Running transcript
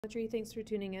Thanks for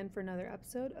tuning in for another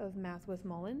episode of Math with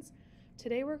Mullins.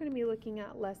 Today we're going to be looking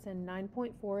at lesson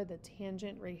 9.4, the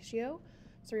tangent ratio.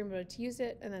 So we're going to use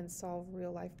it and then solve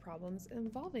real life problems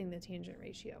involving the tangent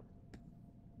ratio.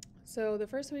 So the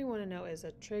first thing we want to know is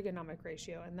a trigonomic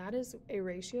ratio, and that is a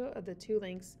ratio of the two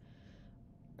lengths,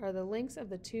 or the lengths of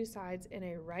the two sides in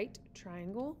a right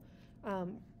triangle.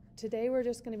 Today we're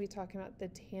just going to be talking about the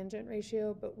tangent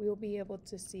ratio, but we'll be able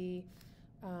to see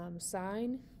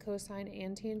sine, cosine,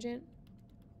 and tangent.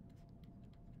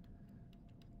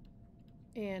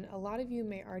 And a lot of you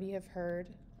may already have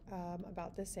heard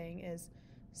about this saying is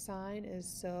sine is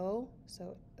so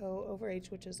O over H,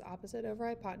 which is opposite over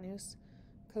hypotenuse.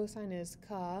 Cosine is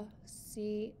ca,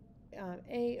 C,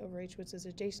 A over H, which is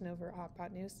adjacent over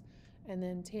hypotenuse. And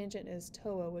then tangent is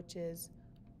TOA, which is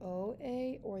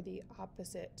OA, or the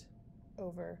opposite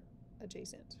over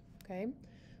adjacent, okay?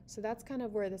 So that's kind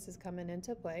of where this is coming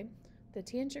into play. The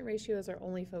tangent ratio is our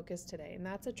only focus today, and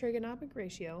that's a trigonomic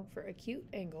ratio for acute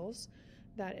angles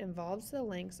that involves the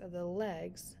lengths of the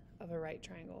legs of a right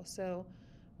triangle. So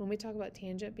when we talk about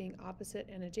tangent being opposite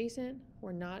and adjacent,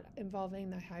 we're not involving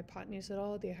the hypotenuse at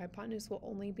all. The hypotenuse will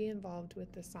only be involved with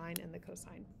the sine and the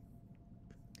cosine.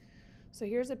 So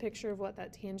here's a picture of what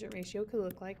that tangent ratio could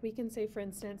look like. We can say, for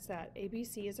instance, that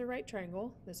ABC is a right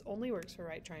triangle. This only works for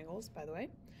right triangles, by the way.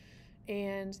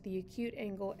 And the acute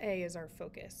angle A is our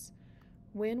focus.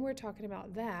 When we're talking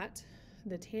about that,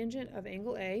 the tangent of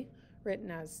angle A,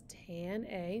 written as tan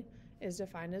A, is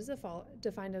defined as the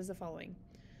following.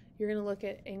 You're going to look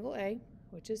at angle A,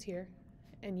 which is here,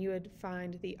 and you would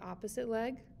find the opposite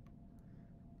leg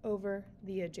over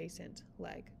the adjacent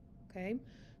leg, okay?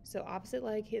 So opposite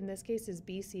leg in this case is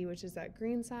BC, which is that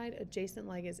green side. Adjacent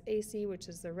leg is AC, which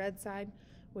is the red side,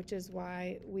 which is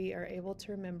why we are able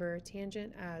to remember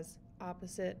tangent as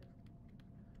opposite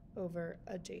over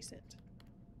adjacent,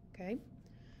 okay?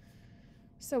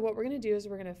 So what we're going to do is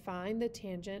we're going to find the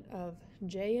tangent of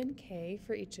J and K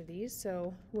for each of these.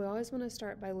 So we always want to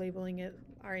start by labeling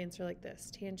our answer like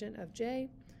this: tangent of J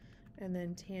and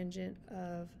then tangent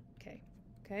of K,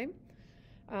 okay?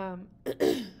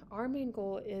 Our main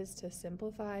goal is to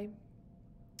simplify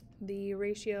the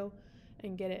ratio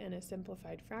and get it in a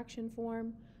simplified fraction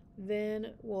form.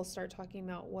 Then we'll start talking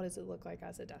about what does it look like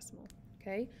as a decimal,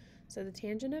 okay? So the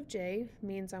tangent of J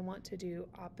means I want to do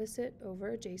opposite over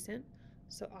adjacent.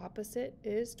 So opposite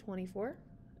is 24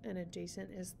 and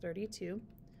adjacent is 32.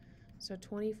 So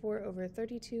 24 over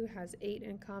 32 has 8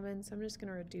 in common, so I'm just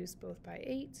going to reduce both by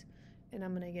 8, and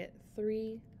I'm going to get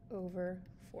 3 over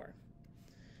 4.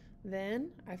 Then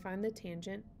I find the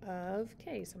tangent of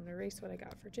K. So I'm going to erase what I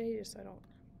got for J just so I don't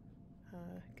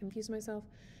confuse myself.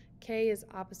 K is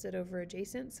opposite over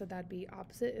adjacent, so that'd be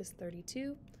opposite is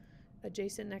 32.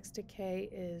 Adjacent next to K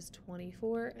is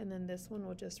 24, and then this one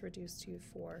will just reduce to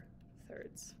 4/3,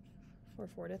 or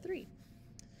 4/3.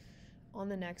 On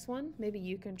the next one, maybe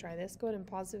you can try this. Go ahead and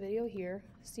pause the video here.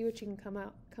 See what you can come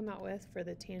out with for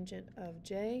the tangent of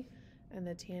J and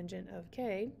the tangent of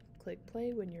K. Click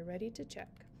play when you're ready to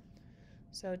check.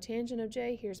 So tangent of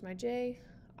J, here's my J.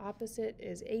 Opposite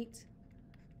is 8,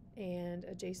 and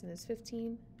adjacent is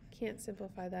 15. Can't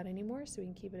simplify that anymore, so we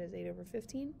can keep it as 8 over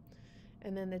 15.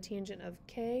 And then the tangent of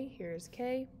K, here's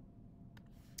K.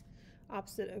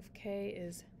 Opposite of K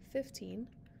is 15.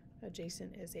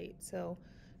 Adjacent is 8. So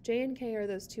J and K are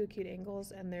those two acute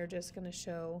angles, and they're just going to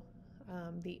show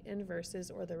the inverses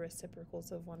or the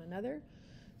reciprocals of one another.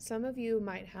 Some of you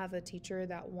might have a teacher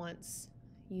that wants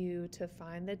you to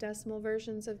find the decimal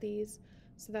versions of these.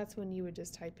 So that's when you would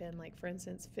just type in, like, for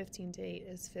instance, 15 to 8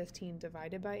 is 15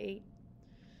 divided by 8.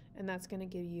 And that's going to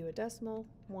give you a decimal,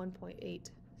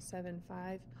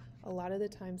 1.875. A lot of the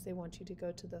times they want you to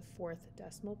go to the 4th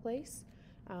decimal place.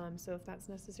 So if that's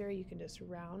necessary, you can just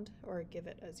round or give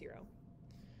it a 0.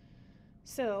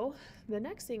 So the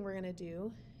next thing we're going to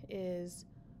do is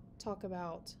talk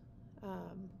about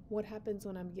what happens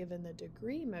when I'm given the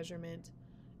degree measurement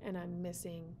and I'm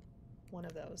missing one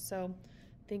of those. So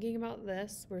thinking about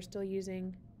this, we're still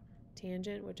using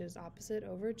tangent, which is opposite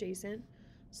over adjacent.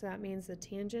 So that means the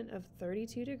tangent of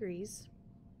 32 degrees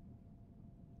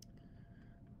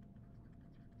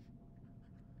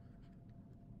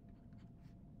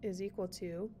is equal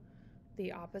to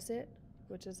the opposite,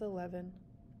 which is 11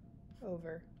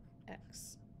 over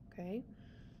x, okay?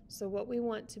 So what we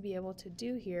want to be able to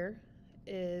do here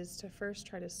is to first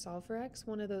try to solve for x.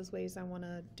 One of those ways I want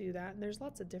to do that, and there's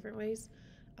lots of different ways.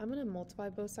 I'm going to multiply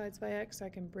both sides by x so I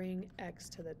can bring x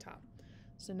to the top.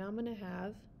 So now I'm going to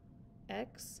have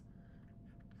x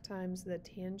times the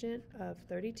tangent of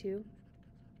 32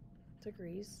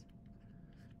 degrees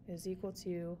is equal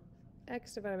to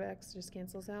x divided by x just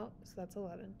cancels out, so that's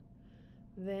 11.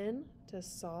 Then to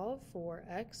solve for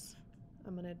x,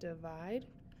 I'm going to divide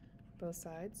both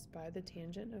sides by the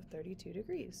tangent of 32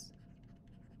 degrees.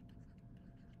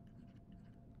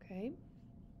 Okay?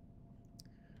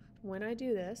 When I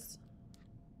do this,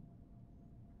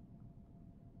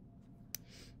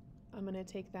 I'm going to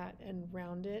take that and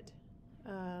round it,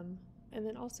 and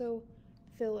then also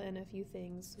fill in a few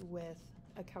things with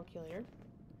a calculator.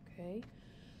 Okay,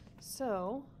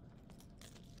 so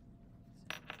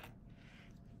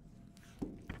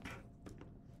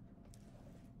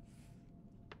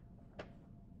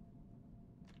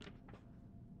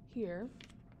here,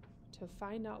 to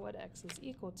find out what x is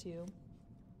equal to,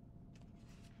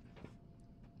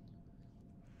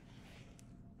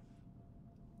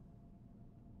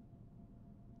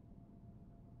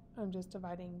 I'm just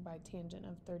dividing by tangent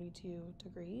of 32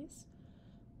 degrees.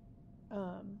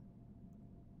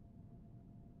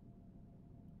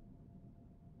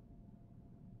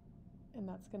 And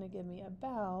that's going to give me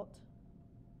about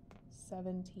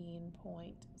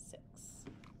 17.6.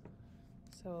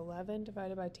 So 11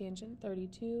 divided by tangent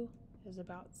 32 is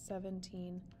about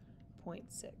 17.6,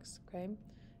 okay?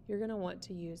 You're going to want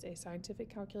to use a scientific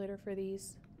calculator for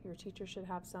these. Your teacher should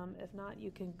have some. If not,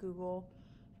 you can Google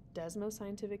Desmo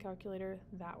Scientific Calculator.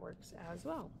 That works as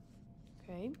well,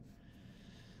 okay?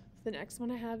 The next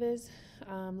one I have is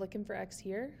looking for x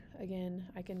here. Again,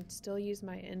 I can still use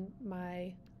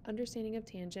my understanding of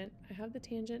tangent. I have the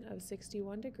tangent of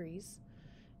 61 degrees,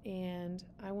 and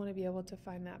I want to be able to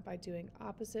find that by doing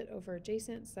opposite over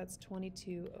adjacent, so that's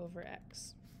 22 over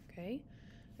x, okay?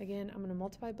 Again, I'm going to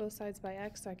multiply both sides by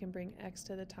x so I can bring x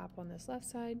to the top on this left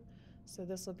side. So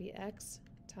this will be x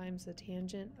times the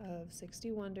tangent of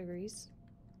 61 degrees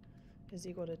is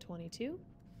equal to 22.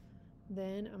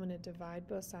 Then I'm going to divide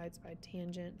both sides by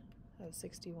tangent of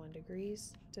 61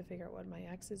 degrees to figure out what my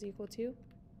x is equal to.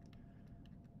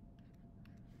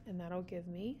 And that'll give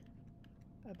me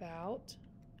about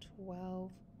 12.2.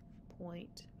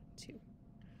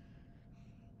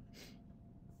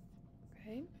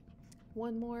 Okay,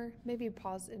 one more. Maybe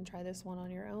pause and try this one on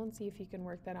your own. See if you can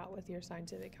work that out with your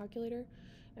scientific calculator.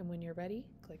 And when you're ready,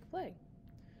 click play.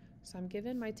 So I'm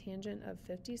given my tangent of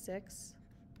 56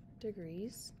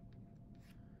 degrees,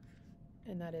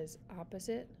 and that is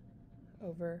opposite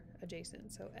over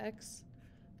adjacent. So x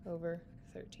over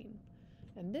 13.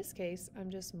 In this case, I'm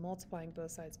just multiplying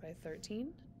both sides by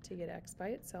 13 to get x by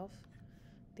itself.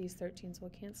 These 13s will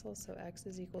cancel, so x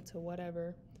is equal to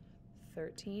whatever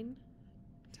 13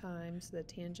 times the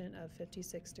tangent of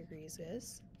 56 degrees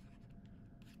is.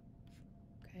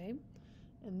 Okay,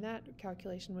 and that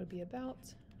calculation would be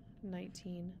about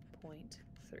 19.3.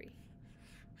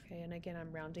 Okay, and again,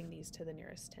 I'm rounding these to the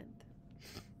nearest tenth.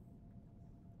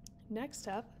 Next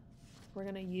up, we're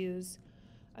going to use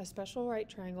a special right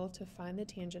triangle to find the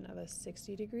tangent of a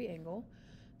 60-degree angle.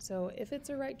 So if it's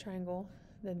a right triangle,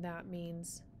 then that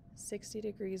means 60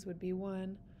 degrees would be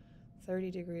one,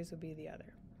 30 degrees would be the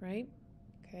other, right?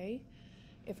 Okay.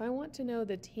 If I want to know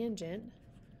the tangent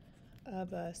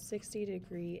of a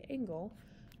 60-degree angle,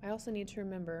 I also need to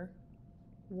remember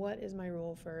what is my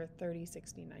rule for 30,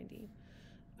 60, 90.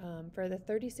 For the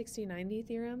 30, 60, 90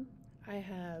 theorem, I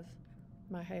have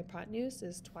my hypotenuse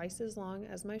is twice as long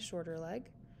as my shorter leg,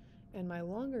 and my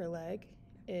longer leg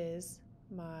is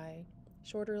my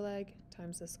shorter leg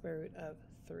times the square root of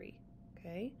 3,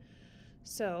 okay?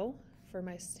 So for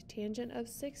my tangent of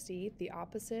 60, the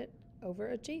opposite over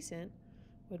adjacent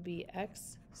would be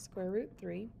x square root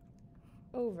 3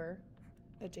 over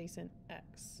adjacent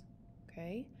x,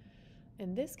 okay?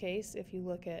 In this case, if you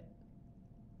look at,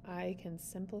 I can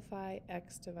simplify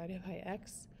x divided by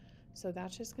x, so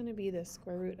that's just going to be the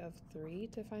square root of 3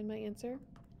 to find my answer.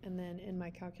 And then in my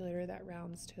calculator, that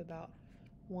rounds to about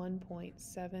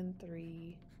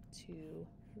 1.7321,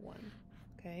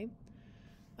 okay?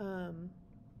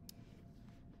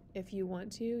 If you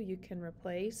want to, you can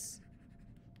replace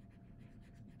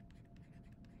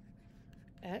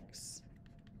x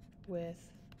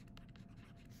with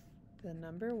the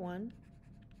number 1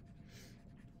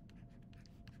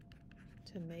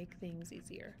 to make things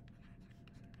easier.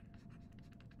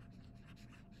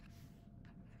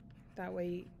 That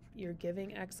way you're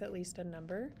giving x at least a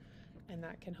number, and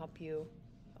that can help you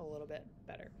a little bit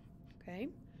better, okay?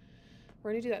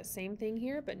 We're going to do that same thing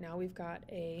here, but now we've got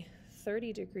a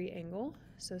 30-degree angle,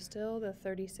 so still the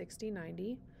 30, 60,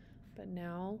 90, but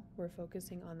now we're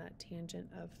focusing on that tangent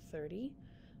of 30.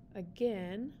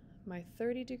 Again, my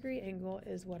 30-degree angle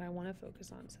is what I want to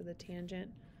focus on, so the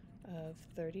tangent of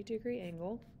 30-degree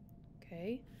angle,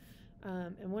 okay?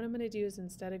 And what I'm going to do is,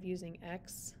 instead of using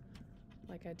x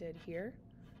like I did here,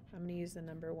 I'm going to use the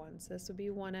number 1. So this would be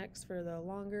 1x for the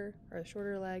longer or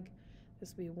shorter leg.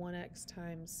 This would be 1x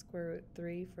times square root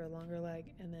 3 for a longer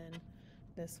leg, and then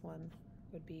this one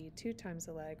would be 2 times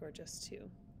the leg, or just 2.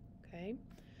 Okay,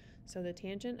 so the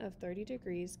tangent of 30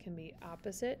 degrees can be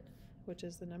opposite, which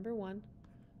is the number 1,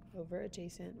 over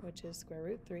adjacent, which is square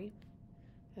root 3.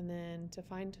 And then to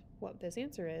find what this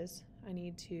answer is, I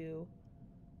need to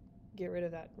get rid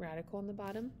of that radical in the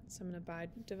bottom. So I'm going to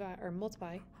divide or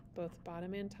multiply both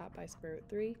bottom and top by square root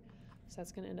 3. So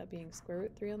that's going to end up being square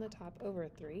root 3 on the top over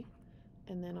 3.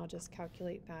 And then I'll just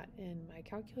calculate that in my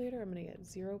calculator. I'm going to get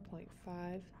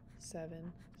 0.5773.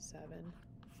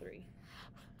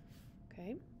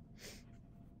 Okay.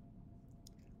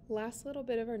 Last little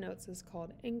bit of our notes is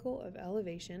called angle of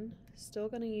elevation. Still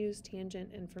going to use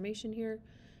tangent information here,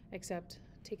 except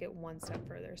take it one step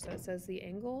further. So it says the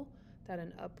angle that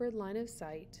an upward line of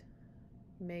sight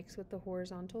makes with the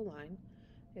horizontal line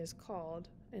is called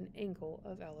an angle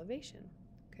of elevation.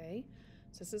 Okay,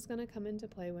 so this is going to come into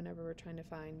play whenever we're trying to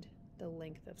find the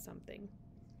length of something.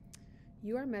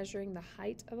 You are measuring the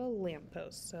height of a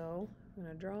lamppost. So I'm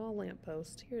going to draw a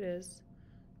lamppost. Here it is.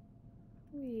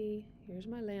 Here's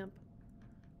my lamp,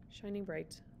 shining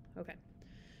bright. Okay.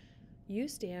 You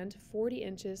stand 40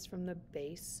 inches from the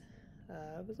base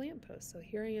of a lamppost. So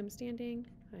here I am standing.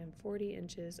 I am 40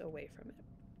 inches away from it.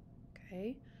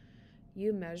 Okay.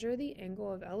 You measure the angle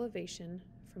of elevation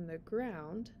from the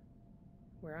ground,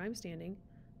 where I'm standing,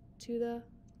 to the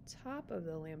top of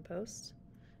the lamppost,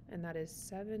 and that is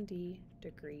 70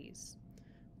 degrees.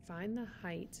 Find the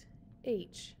height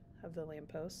h of the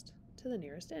lamppost to the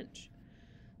nearest inch.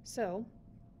 So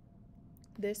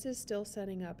this is still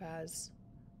setting up as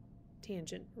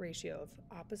tangent ratio of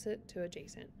opposite to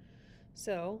adjacent.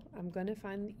 So I'm going to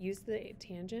use the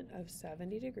tangent of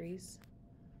 70 degrees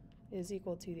is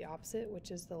equal to the opposite, which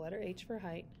is the letter h for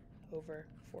height, over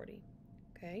 40.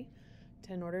 Okay.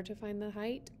 In order to find the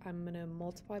height, I'm going to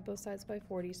multiply both sides by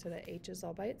 40 so that h is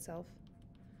all by itself.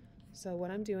 So what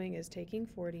I'm doing is taking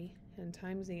 40 and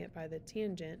timesing it by the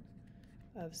tangent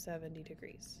of 70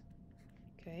 degrees.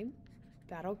 Okay,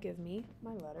 that'll give me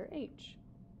my letter H.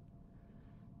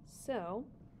 So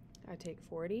I take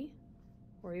 40,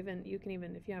 or even you can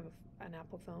even, if you have an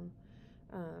Apple phone,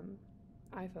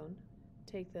 iPhone,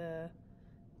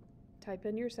 type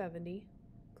in your 70,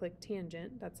 click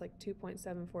tangent, that's like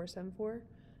 2.7474,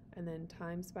 and then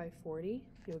times by 40,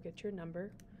 you'll get your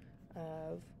number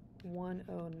of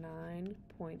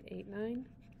 109.89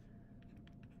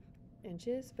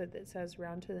 inches, but it says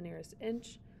round to the nearest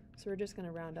inch. So we're just going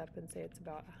to round up and say it's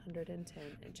about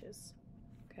 110 inches.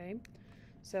 Okay,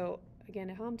 so again,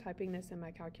 how I'm typing this in my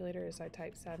calculator is I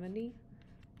type 70,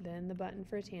 then the button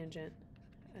for tangent,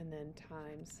 and then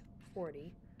times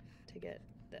 40 to get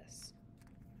this.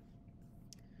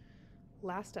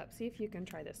 Last up, see if you can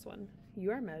try this one. You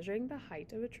are measuring the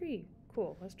height of a tree.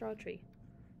 Cool, let's draw a tree.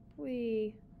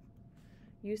 You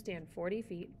stand 40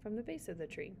 feet from the base of the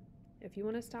tree. If you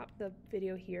want to stop the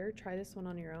video here, try this one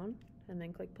on your own, and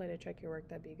then click play to check your work.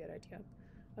 That'd be a good idea.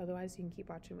 Otherwise, you can keep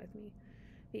watching with me.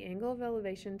 The angle of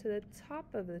elevation to the top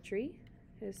of the tree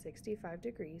is 65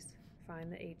 degrees.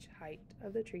 Find the h height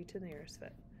of the tree to the nearest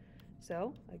foot.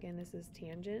 So again, this is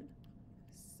tangent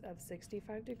of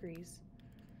 65 degrees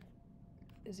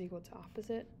is equal to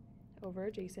opposite over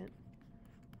adjacent,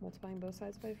 multiplying both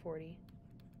sides by 40,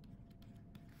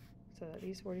 so that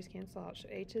these 40s cancel out. So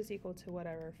h is equal to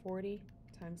whatever 40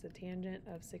 times the tangent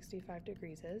of 65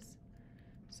 degrees is.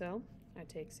 So I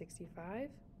take 65,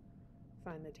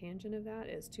 find the tangent of that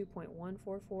is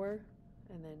 2.144,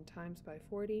 and then times by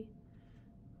 40.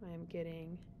 I am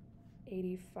getting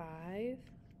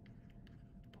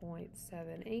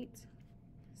 85.78.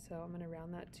 So I'm going to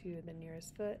round that to the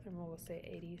nearest foot, and we'll say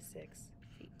 86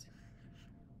 feet.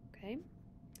 Okay,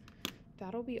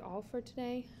 that'll be all for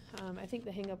today. I think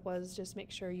the hang up was just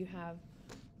make sure you have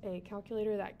a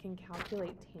calculator that can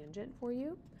calculate tangent for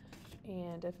you.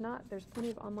 And if not, there's plenty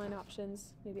of online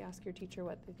options. Maybe ask your teacher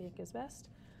what they think is best.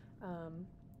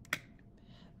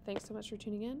 Thanks so much for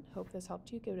tuning in. Hope this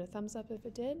helped you. Give it a thumbs up if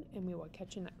it did, and we will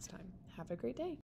catch you next time. Have a great day.